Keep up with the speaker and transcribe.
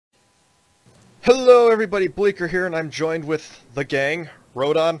Hello everybody, Bleaker here, and I'm joined with the gang.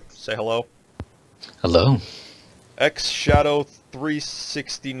 Rodon, say hello. Hello. X-Shadow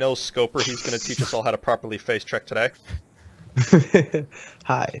 360 No Scoper, he's going to teach us all how to properly face check today.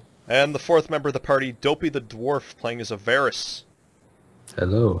 Hi. And the fourth member of the party, Dopey the Dwarf, playing as a Varus.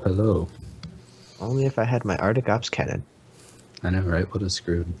 Hello, hello. Only if I had my Arctic Ops cannon. I know, right? What a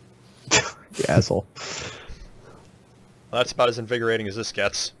screwed. You asshole. Well, that's about as invigorating as this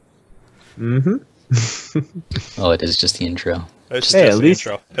gets. Mm-hmm. Oh, it is just the intro. It's Hey, just at the least-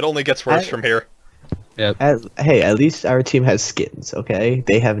 intro. It only gets worse from here. Yep. Hey, at least our team has skins, okay?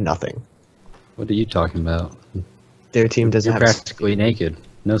 They have nothing. What are you talking about? Their team doesn't You're have practically naked.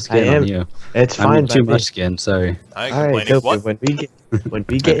 No I skin am. on you. It's I fine mean, by too me. much skin, sorry. I ain't Alright, complaining. Dopey, What? when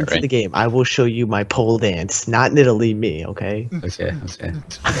we get into Right. the game, I will show you my pole dance. Not Italy me, okay? Okay, okay.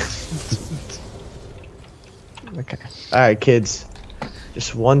 Okay. Alright, kids.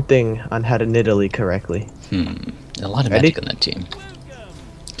 Just one thing on how to Italy correctly. A lot of Ready? magic on that team.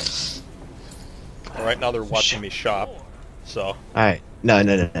 Right now they're watching me shop, so... Alright. No.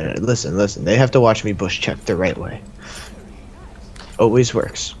 Listen. They have to watch me bush check the right way. Always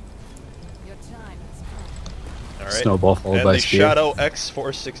works. Alright. Snowball followed And by the spear. Shadow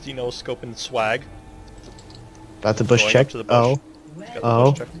X460 No Scope and Swag. About to bush Going check. up to the bush. Got the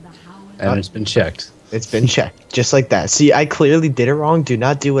Oh. bush check. And it's been checked. It's been checked. Just like that. See, I clearly did it wrong. Do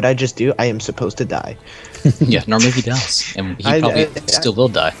not do what I just do. I am supposed to die. Yeah, normally he does, and he probably still will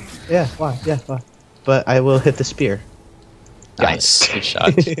die. Yeah, why? Yeah, why? But I will hit the spear. Got Nice, good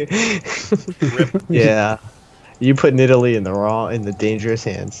shot. Rip. Yeah. You put Italy in the dangerous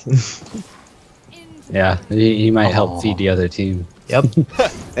hands. Yeah, he might Aw. help feed the other team. Yep.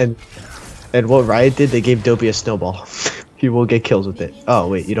 and what Riot did, they gave Dopey a snowball. He will get kills with it. Oh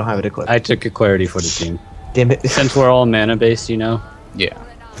wait, you don't have it equipped. I took a clarity for the team. Damn it. Since we're all mana based, you know, Yeah.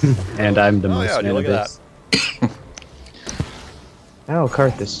 and I'm the Oh, most yeah, mana look at based. Oh,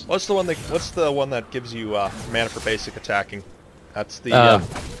 Carthus. What's the one that gives you mana for basic attacking? That's the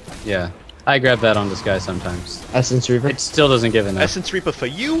Yeah, I grab that on this guy sometimes. Essence Reaver. It still doesn't give enough. Essence Reaper for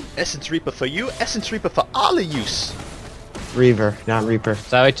you, Essence Reaper for you, Essence Reaper for all of use. Reaver, not Reaper.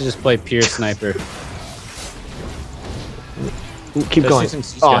 So I like to just play pure sniper. Ooh, keep going.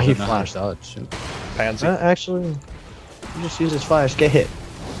 These Oh, guys he don't know how to flashed. dodge. Pansy. Actually, you just use his flash. Get hit.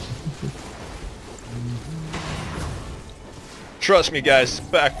 Trust me, guys.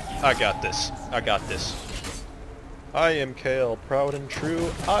 Back. I got this. I got this. I am Kayle, proud and true.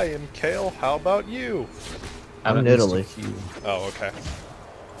 I am Kayle. How about you? I'm in at Italy. Mr. Q. Oh, okay.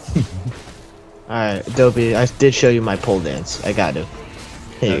 Alright, Dopey, I did show you my pole dance. I got to.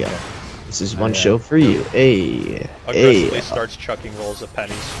 Here you go. Okay. This is one yeah. show for you. Hey. Aggressively Hey. starts chucking rolls of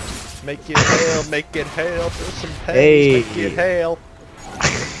pennies. Make it hail, make it hail, for some pennies, Hey. make it hail.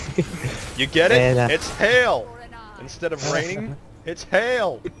 You get it? And, It's hail. Instead of raining, it's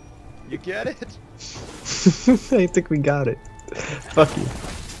hail. You get it? I think we got it. Fuck you.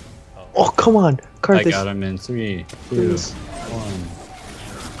 Oh, come on. I Carthus. got him in 3, 2, Please. 1.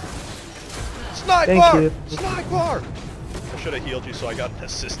 Snipe Thank bar! you. Snipe bar! I should have healed you so I got an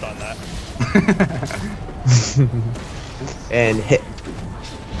assist on that. And hit.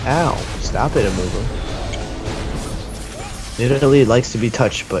 Ow. Stop it, Amugo. Italy likes to be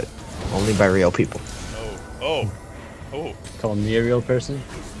touched, but only by real people. Oh. Oh. Call me a real person?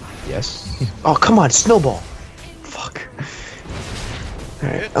 Yes. Oh, come on. Snowball. Fuck.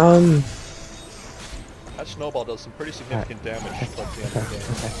 Alright, Hit. That snowball does some pretty significant damage towards the end of the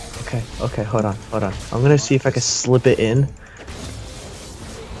game. Okay, hold on. I'm gonna see if I can slip it in.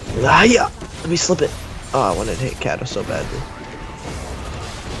 Ah, yeah! Let me slip it. Oh, I wanted to hit Kato so badly.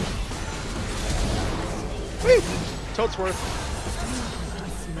 Woo! Toadsworth.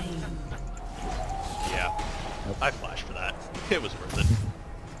 Yeah. I flashed for that. It was worth it.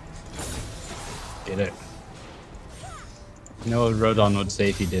 Get it. No, Rodon would say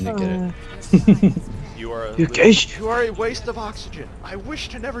if he didn't get it. You are a You guys- you are a waste of oxygen. I wish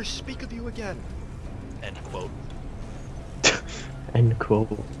to never speak of you again. End quote. End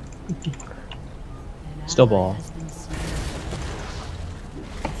quote. Snowball.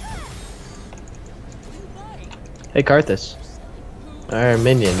 Hey, Carthus. Or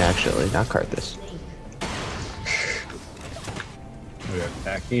minion, actually, not Carthus. Okay,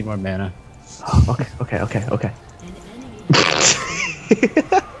 back. Need more mana. Oh, okay.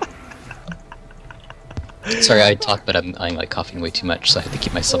 Sorry, I talk, but I'm like coughing way too much, so I have to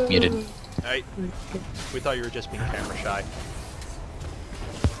keep myself muted. Hey, we thought you were just being camera shy.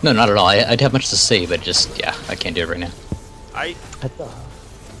 No, not at all. I'd have much to say, but just, yeah, I can't do it right now.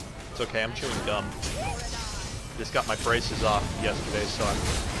 It's okay, I'm chewing gum. Just got my braces off yesterday, so I'm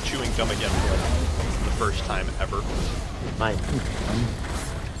chewing gum again for like the first time ever. Mine.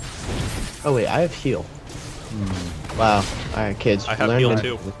 Oh wait, I have heal. Wow. Alright, kids. I have learn heal to-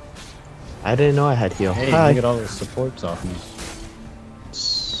 too. I didn't know I had heal. Hey, Hi. look at all the supports off me.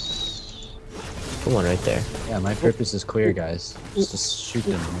 Put one right there. Yeah, my purpose is clear, guys. Just to shoot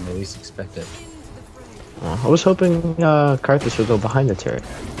them when they least expect it. I was hoping Karthus would go behind the turret.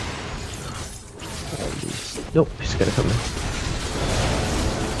 Nope, he's gonna come in.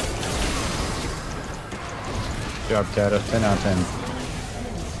 Good job, Kato. 10 out of 10.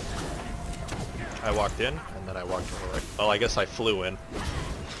 I walked in, and then I walked away. Well, I guess I flew in.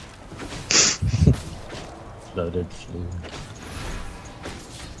 Loaded.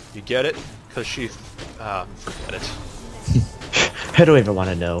 You get it? Because she... forget it. I don't even want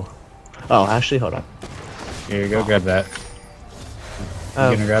to know. Oh, actually, hold on. Here you go, grab that. You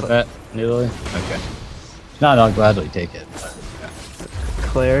Oh, gonna grab that, Needley? Okay. No, I'll gladly take it.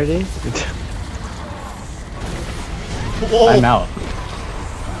 Clarity? Whoa! I'm out.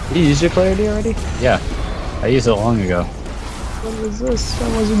 You used your clarity already? Yeah, I used it long ago. What was this?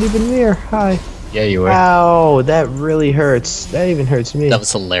 That wasn't even near. Hi. Yeah, you were. Ow, that really hurts. That even hurts me. That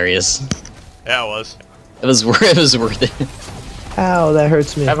was hilarious. Yeah, it was. It was worth it. Ow, that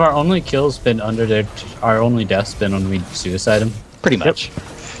hurts me. Have our only kills been under their... Our only deaths been when we suicide them? Pretty much.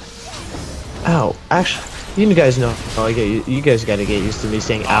 Ow, actually, you guys know. Oh, I get you guys gotta get used to me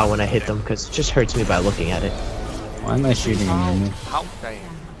saying ow when I hit them, because it just hurts me by looking at it. Why am I shooting near me? How damn.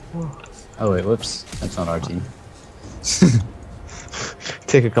 Oh wait, whoops. That's not our team.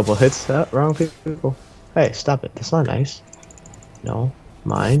 Take a couple hits. Wrong people. Hey, stop it. That's not nice. No.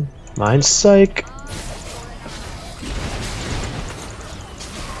 Mine. Mine. Psych.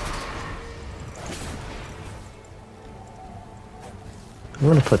 I'm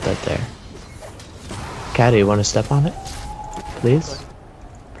gonna put that there. Caddy, you wanna step on it? Please?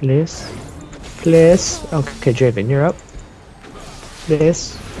 Please? Please? Okay, Draven, you're up.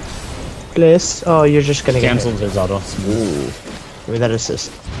 Please? Please? Oh, you're just gonna get Cancelled hit. his auto. Ooh. Give me that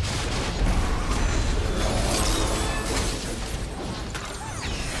assist.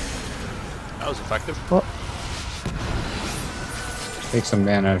 That was effective. Take some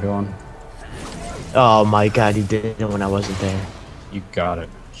mana, everyone. Oh my god, he did it when I wasn't there. You got it.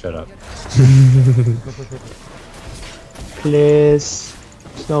 Shut up. Please.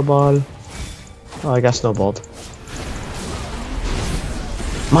 Snowball. Oh, I got snowballed.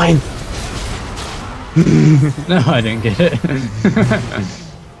 Mine! No, I didn't get it.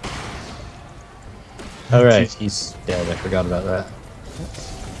 Alright, he's dead. I forgot about that.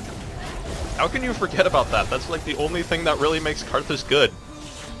 How can you forget about that? That's like the only thing that really makes Karthus good.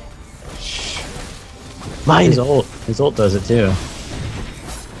 Mine! His ult does it too.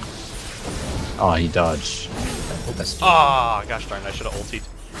 Oh, he dodged. That's Ah, gosh darn, I should have ultied.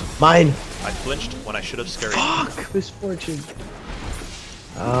 Mine! I flinched when I should have scurried. Fuck! Misfortune.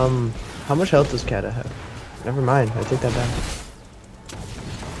 How much health does Kata have? Never mind, I take that back.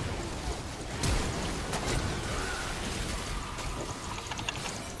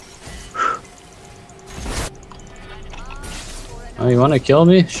 Oh, you want to kill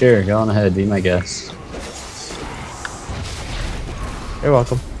me? Sure, go on ahead. Be my guest. You're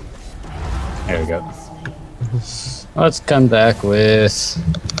welcome. There we go. Let's come back with...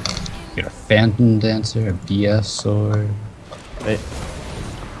 Get a Phantom Dancer, a BS Sword. Wait.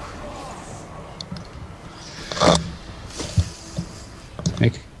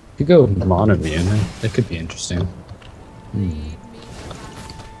 Make you go Monomune. That could be interesting.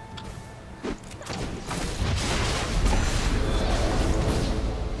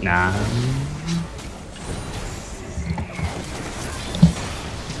 Nah.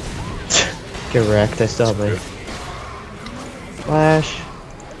 Get wrecked, I still have my flash.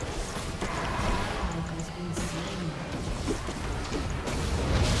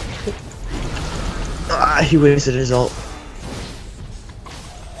 Ah, he wasted his ult.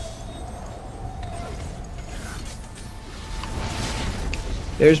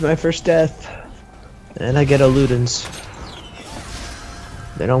 There's my first death. And I get a Ludens.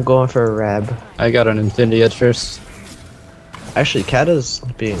 Then I'm going for a Rab. I got an Infinity at first. Actually, Kata's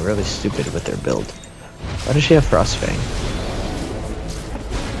being really stupid with their build. Why does she have Frostfang?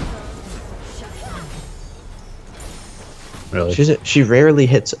 Really? She rarely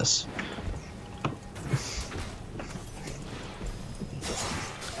hits us.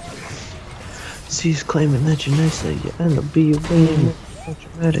 She's claiming that you're nice, that you end up being way more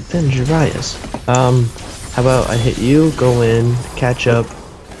dramatic than Jiraiya's. How about I hit you, go in, catch up.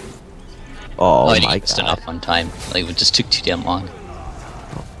 Oh, I my didn't just god. enough on time. Like, it just took too damn long.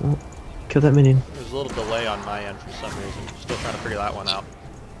 Kill that minion. There's a little delay on my end for some reason. Still trying to figure that one out.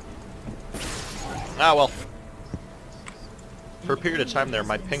 Ah, well. For a period of time there,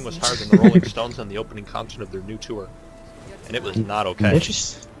 my ping was higher than the Rolling Stones on the opening concert of their new tour. And it was not okay.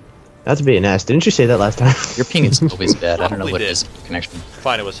 That's being asked. Didn't you say that last time? Your ping is always bad. I don't know Probably what did. is connection.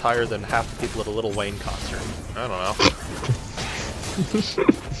 Fine, it was higher than half the people at a Lil Wayne concert. I don't know.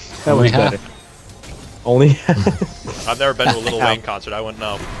 That was better. Only. I've never been to a Lil Wayne concert, I wouldn't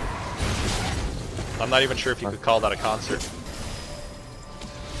know. I'm not even sure if you could call that a concert.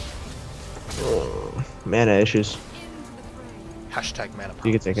 Mana issues. Hashtag mana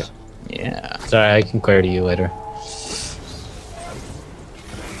You can take it. Yeah. Sorry, I can clear to you later.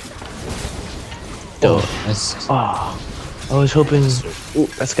 Oh, That's I was hoping. Ooh,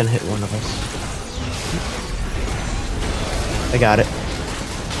 that's gonna hit one of us. I got it.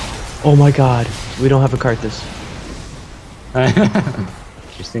 Oh my god, we don't have a Karthus.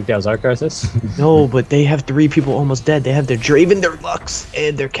 You think that was our Karthus? No, but they have 3 people almost dead. They have their Draven, their Lux,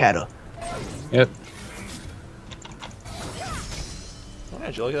 and their Kata. Yep. Oh,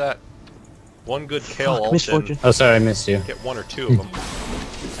 did you look at that? One good Kayle ult misfortune. and Oh, sorry, I missed you. get 1 or 2 of them.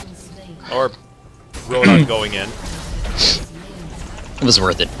 Or Rodon going in. It was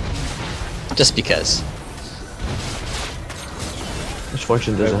worth it. Just because.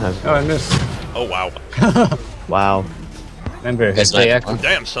 Misfortune doesn't have. Oh, I missed. Oh wow. Wow. Remember, if That's they not actually, fun.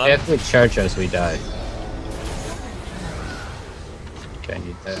 Damn, son. they actually charge us, we die. Okay, I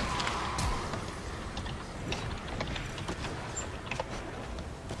need that.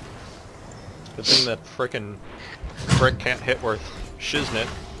 Good thing that frickin' Frick can't hit worth shiznit.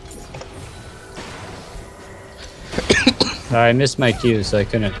 I missed my Q, so I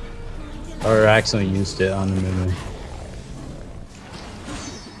couldn't. Or accidentally used it on the movie.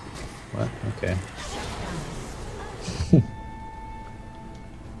 What? Okay.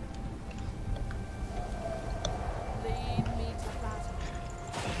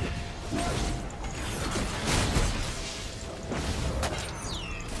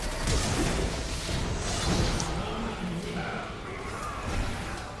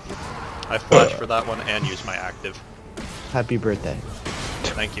 I flashed for that one and used my active. Happy birthday.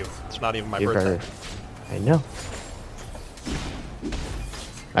 Thank you. It's not even my You're birthday. very- I know.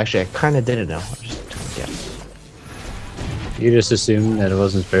 Actually, I kind of didn't know. I just guess. You just assumed that it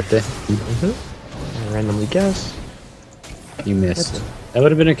wasn't his birthday? I randomly guess. You missed. That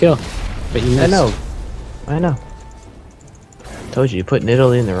would have been a kill. But you missed. I know. I know. Told you, you're putting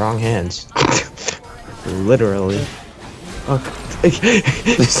Italy in the wrong hands. Literally. Oh.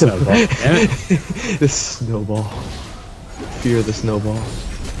 Snowball. Damn it. The snowball. Fear the snowball.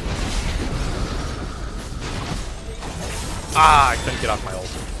 Ah, I couldn't get off my ult.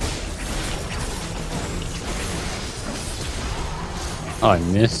 Oh, I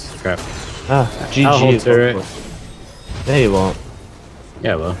missed. Crap. Ah, GG. I'll hold turret. No, you won't.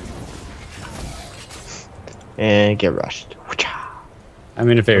 Yeah, well. And get rushed. I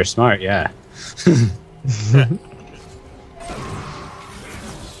mean, if they were smart, yeah.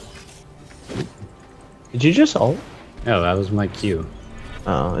 Did you just ult? No, that was my Q.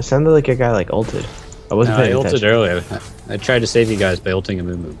 Oh, it sounded like a guy like ulted. I wasn't No, I paying ulted attention. earlier. I tried to save you guys by ulting a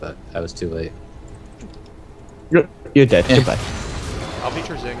moo, but I was too late. You're dead. Yeah. Goodbye. I'll beat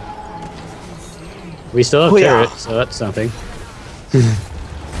your Zing. We still have Oh, yeah. turret, so that's something.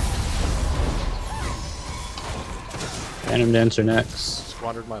 Phantom Dancer next.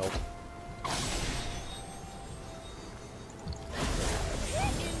 Squandered my ult.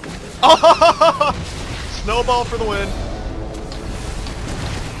 Oh! Snowball for the win.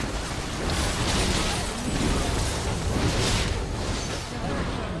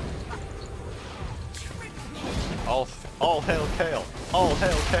 All hail Kayle. All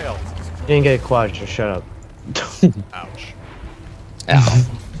hail Kayle. You didn't get a quad, just shut up. Ouch. Ow.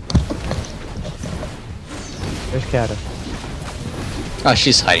 There's Kata. Oh,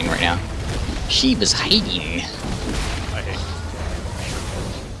 she's hiding right now. She was hiding. I hate it.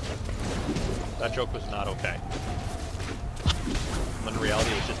 That joke was not okay. When in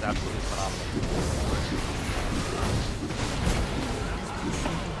reality, it was just absolutely phenomenal.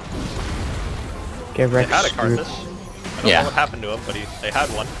 Get They Rex. had a Karthus. I don't Yeah. know what happened to him, but they had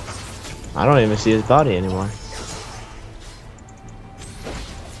one. I don't even see his body anymore.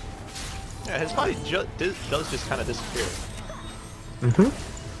 Yeah, his body does just kind of disappear. Mm-hmm.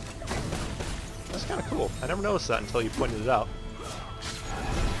 That's kind of cool. I never noticed that until you pointed it out.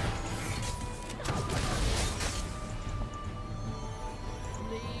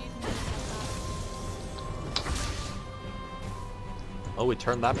 Oh, we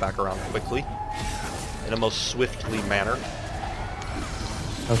turned that back around quickly. In a most swiftly manner.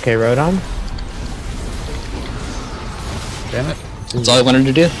 Okay, Rodon. Damn it. That's all I wanted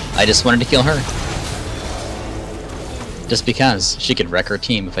to do. I just wanted to kill her. Just because she could wreck her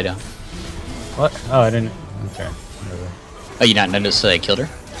team if I don't. What? Oh, I didn't. Okay. Whatever. Oh, you not noticed that I killed her?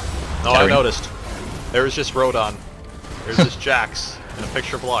 No, I noticed. There was just Rodon. There's just Jax and a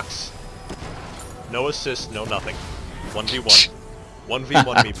picture of Lux. No assist, no nothing. 1v1.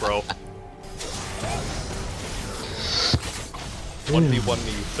 1v1 me, bro. 1v1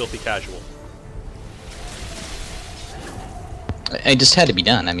 me, you filthy casual. It just had to be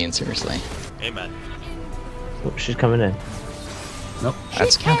done. I mean, seriously. Amen. Oh, she's coming in. Nope.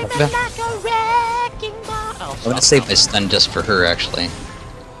 That's kind of. I'm gonna save my stun just for her, actually.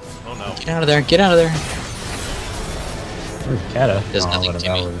 Oh no. Get out of there! Get out of there! Where's Kata? Does Oh, nothing what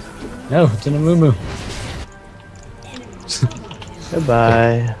to me. about No, it's in a moo.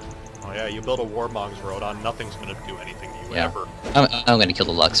 Goodbye. Oh yeah, you build a Warmong's Rodon, nothing's gonna do anything to you Yeah. ever. I'm gonna kill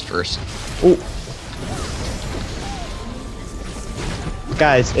the Lux first. Oh.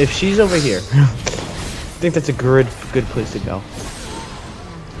 Guys, if she's over here, I think that's a good place to go.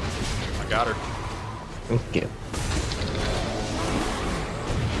 I got her. Thank you.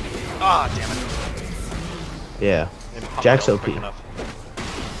 Ah, damn it. Yeah. Didn't pop Jack's my ult OP. quick enough.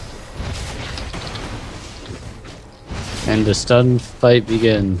 And the stun fight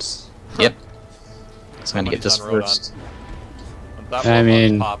begins. Yep. So I'm gonna get this Somebody's on first. When that I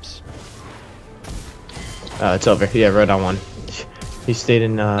Warmong's mean- pops. It's over. Yeah, right on one. He stayed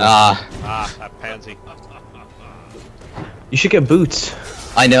in. Ah, Ah, that pansy. You should get boots.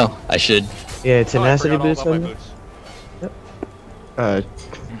 I know. I should. Yeah, Oh, I tenacity forgot all boots. about my On boots.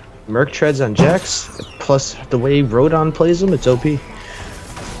 Merc treads on Jax. Plus the way Rodon plays them, it's OP. Dude,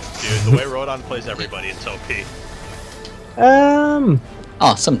 the way Rodon plays everybody, it's OP. Oh,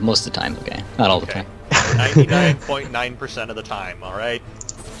 most of the time. Okay, not all the Okay. time. 99.9% of the time, alright?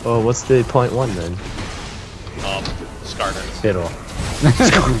 Oh, what's the point one then? Skarner. Fiddle.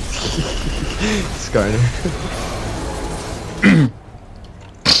 Skarner.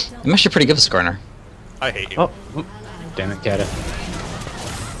 I'm actually pretty good with Skarner. I hate you. Oh. Damn it, Kata.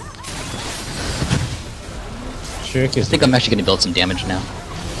 Trick I is think I'm actually gonna build some damage now.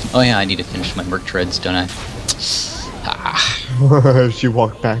 Oh yeah, I need to finish my Merc treads, don't I? Ah. She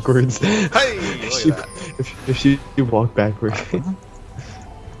walked backwards. Hey, look at that. If she walked backwards.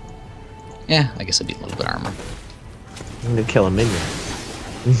 Yeah, I guess I need a little bit of armor. I'm gonna kill a minion.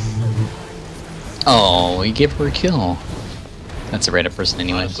 Oh, he gave her a kill. That's a random person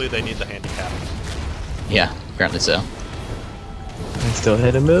anyways. Honestly, they need the handicap. Yeah, apparently so. I still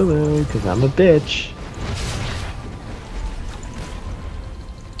hit a moo because I'm a bitch.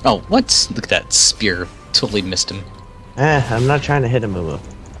 Oh, what? Look at that spear. Totally missed him. I'm not trying to hit a moo.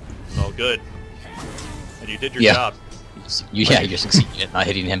 Oh, good. And you did your Yeah. job. Yeah, you're succeeding at not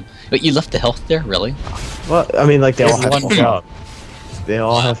hitting him. But you left the health there, really? Well, I mean, like they all have one full job. health. They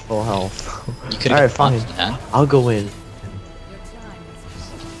all have full health. You could Alright, have fine. that. I'll go in.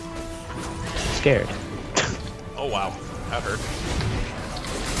 Scared. Oh, wow. That hurt.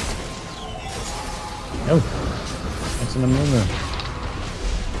 No. It's in a moo.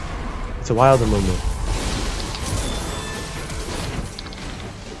 It's a wild moo.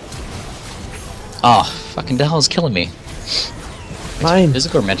 Oh, fucking the hell is killing me. Fine.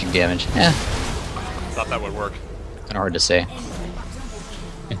 Physical or magic damage? Eh, Thought that would work. kind of hard to say.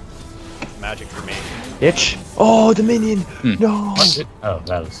 Magic for me. Itch. Oh, the minion. Hmm. No. Oh,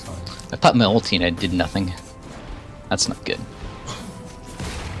 that was fun. I popped my ulti and I did nothing. That's not good.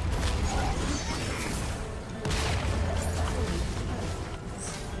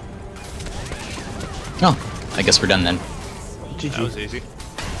 Oh, I guess we're done then. That was GG. easy.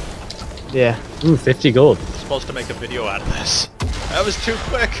 Yeah. Ooh, 50 gold. I'm supposed to make a video out of this. That was too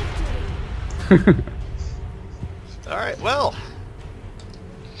quick. Alright, well.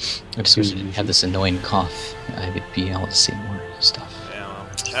 I just wish I didn't have this annoying cough. I would be able to see more stuff. Yeah, well,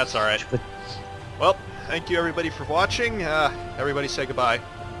 that's alright. Well, thank you everybody for watching. Everybody say goodbye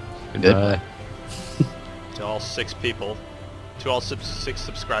Good. to all 6 people. To all 6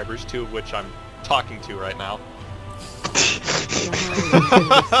 subscribers, 2 of which I'm talking to right now.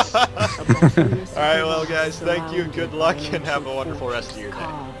 Alright, well guys, thank you, good luck, and have a wonderful rest of your day.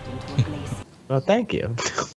 Well, thank you.